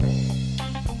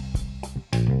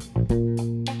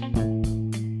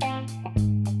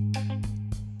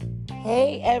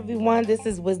everyone. This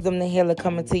is Wisdom the Healer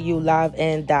coming to you live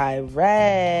and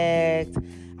direct.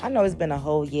 I know it's been a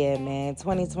whole year, man.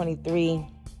 2023.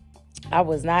 I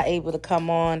was not able to come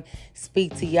on,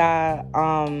 speak to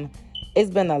y'all.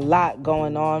 It's been a lot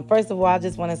going on. First of all, I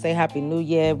just want to say Happy New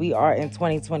Year. We are in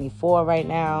 2024 right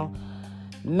now.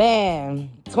 Man,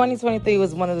 2023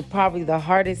 was probably the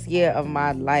hardest year of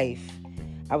my life.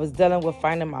 I was dealing with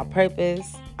finding my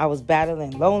purpose. I was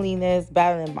battling loneliness,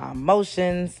 battling my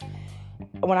emotions.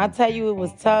 When I tell you it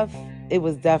was tough, it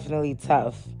was definitely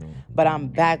tough. But I'm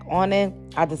back on it.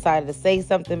 I decided to say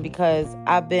something because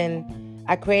I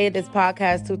created this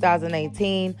podcast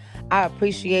 2018. I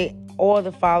appreciate all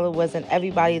the followers and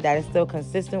everybody that is still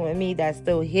consistent with me, that's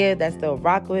still here, that's still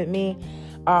rocking with me.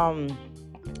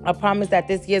 I promise that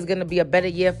this year is going to be a better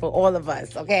year for all of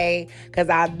us, okay? Because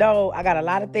I know I got a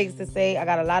lot of things to say. I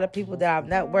got a lot of people that I've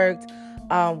networked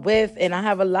with, and I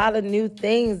have a lot of new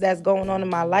things that's going on in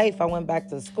my life. I went back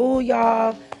to school,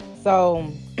 y'all. So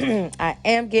I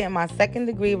am getting my second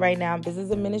degree right now in business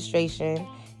administration.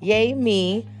 Yay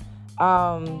me.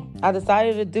 I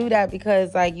decided to do that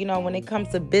because, when it comes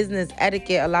to business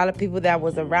etiquette, a lot of people that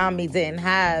was around me didn't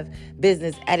have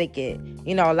business etiquette.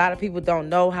 A lot of people don't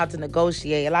know how to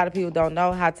negotiate. A lot of people don't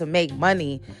know how to make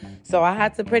money. So I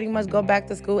had to pretty much go back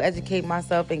to school, educate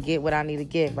myself, and get what I need to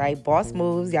get, right? Boss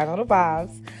moves. Y'all know the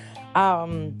vibes.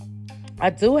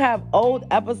 I do have old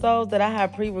episodes that I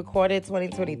have pre-recorded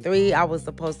 2023. I was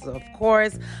supposed to, of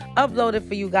course, upload it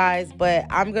for you guys, but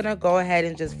I'm going to go ahead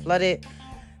and just flood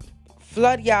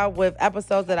y'all with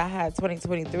episodes that I had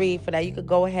 2023 for that you could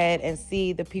go ahead and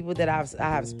see the people that I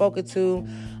have spoken to.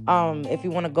 If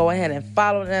you want to go ahead and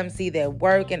follow them, see their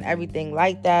work and everything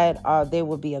like that, they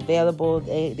will be available.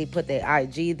 They put their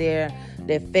IG there,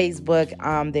 their Facebook,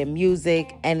 their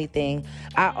music, anything.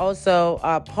 I also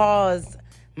paused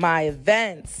my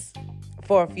events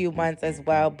for a few months as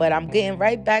well, but I'm getting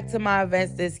right back to my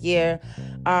events this year.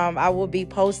 I will be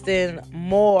posting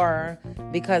more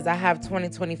because I have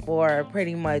 2024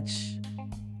 pretty much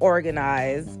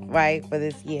organized, right, for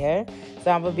this year.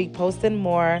 So I'm going to be posting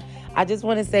more. I just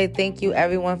want to say thank you,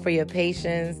 everyone, for your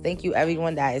patience. Thank you,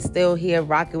 everyone that is still here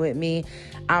rocking with me.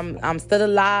 I'm still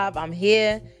alive. I'm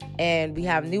here. And we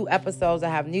have new episodes. I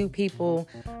have new people.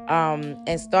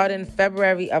 And starting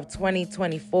February of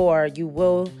 2024, you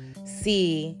will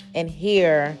see and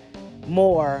hear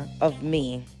more of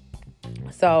me.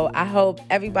 So I hope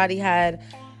everybody had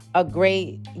a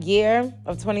great year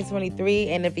of 2023.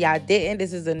 And if y'all didn't,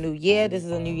 this is a new year. This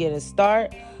is a new year to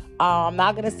start. I'm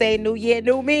not going to say new year,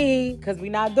 new me, because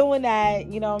we're not doing that.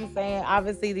 You know what I'm saying?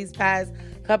 Obviously, these past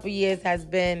couple years has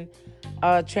been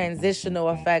a transitional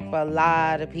effect for a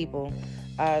lot of people.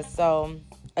 So,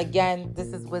 again,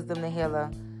 this is Wisdom the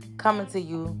Healer coming to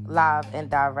you live and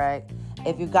direct.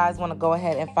 If you guys want to go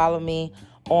ahead and follow me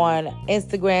on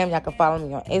Instagram, y'all can follow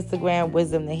me on Instagram,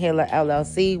 Wisdom the Healer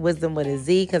LLC, Wisdom with a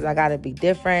Z, because I got to be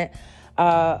different.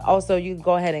 Also, you can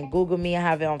go ahead and Google me. I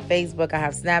have it on Facebook. I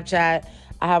have Snapchat.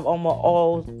 I have almost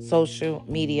all social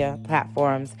media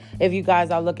platforms. If you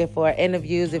guys are looking for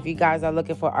interviews, if you guys are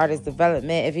looking for artist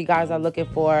development, if you guys are looking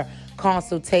for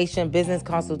consultation, business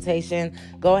consultation,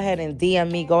 go ahead and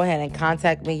DM me. Go ahead and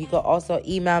contact me. You can also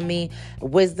email me,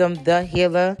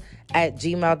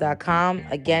 wisdomthehealer@gmail.com.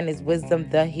 Again, it's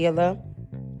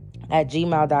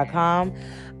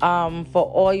wisdomthehealer@gmail.com. For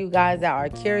all you guys that are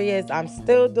curious, I'm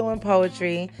still doing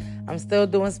poetry. I'm still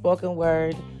doing spoken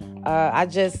word. I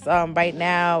just, right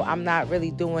now, I'm not really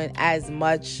doing as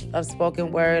much of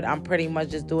spoken word. I'm pretty much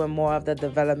just doing more of the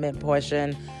development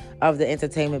portion of the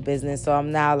entertainment business. So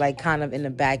I'm now kind of in the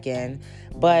back end.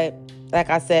 But like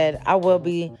I said, I will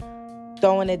be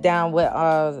throwing it down with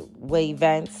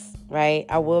events, right?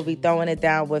 I will be throwing it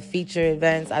down with feature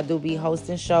events. I do be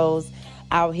hosting shows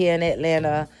out here in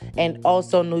Atlanta and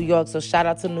also New York. So shout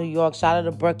out to New York. Shout out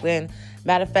to Brooklyn.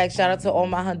 Matter of fact, shout out to all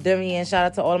my Hondurians. Shout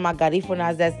out to all my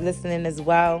Garifunas that's listening as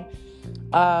well.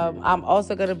 I'm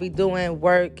also going to be doing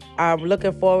work. I'm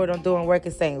looking forward on doing work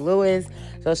in St. Louis.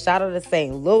 So shout out to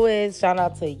St. Louis. Shout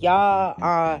out to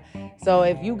y'all. So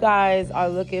if you guys are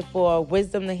looking for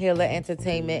Wisdom the Healer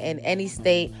Entertainment in any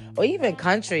state or even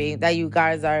country that you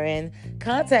guys are in,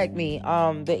 contact me.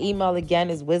 The email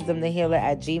again is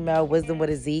wisdomthehealer@gmail, wisdom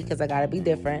with a Z, because I got to be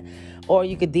different. Or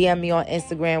you could DM me on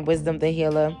Instagram, Wisdom the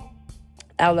Healer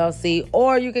LLC,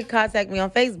 or you can contact me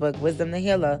on Facebook, Wisdom the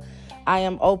Healer. I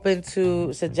am open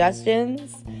to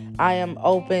suggestions. I am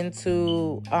open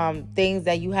to things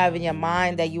that you have in your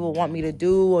mind that you will want me to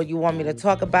do or you want me to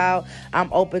talk about.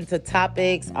 I'm open to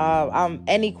topics.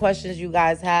 Any questions you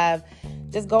guys have,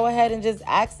 just go ahead and just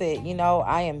ask it.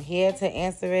 I am here to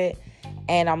answer it.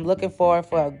 And I'm looking forward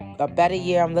for a better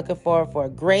year. I'm looking forward for a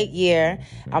great year.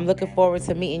 I'm looking forward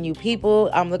to meeting new people.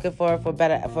 I'm looking forward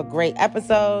for great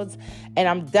episodes. And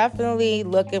I'm definitely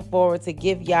looking forward to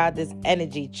give y'all this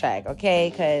energy check, okay?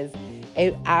 Because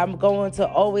I'm going to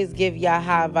always give y'all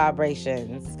high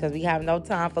vibrations, because we have no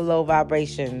time for low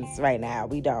vibrations right now.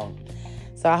 We don't.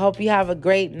 So I hope you have a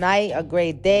great night, a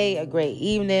great day, a great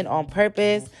evening on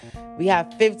purpose. We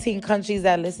have 15 countries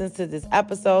that listen to this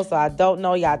episode, so I don't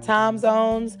know y'all time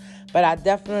zones. But I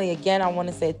definitely, again, I want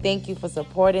to say thank you for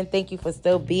supporting. Thank you for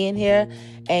still being here.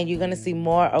 And you're going to see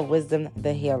more of Wisdom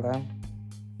the Healer.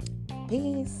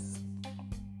 Peace.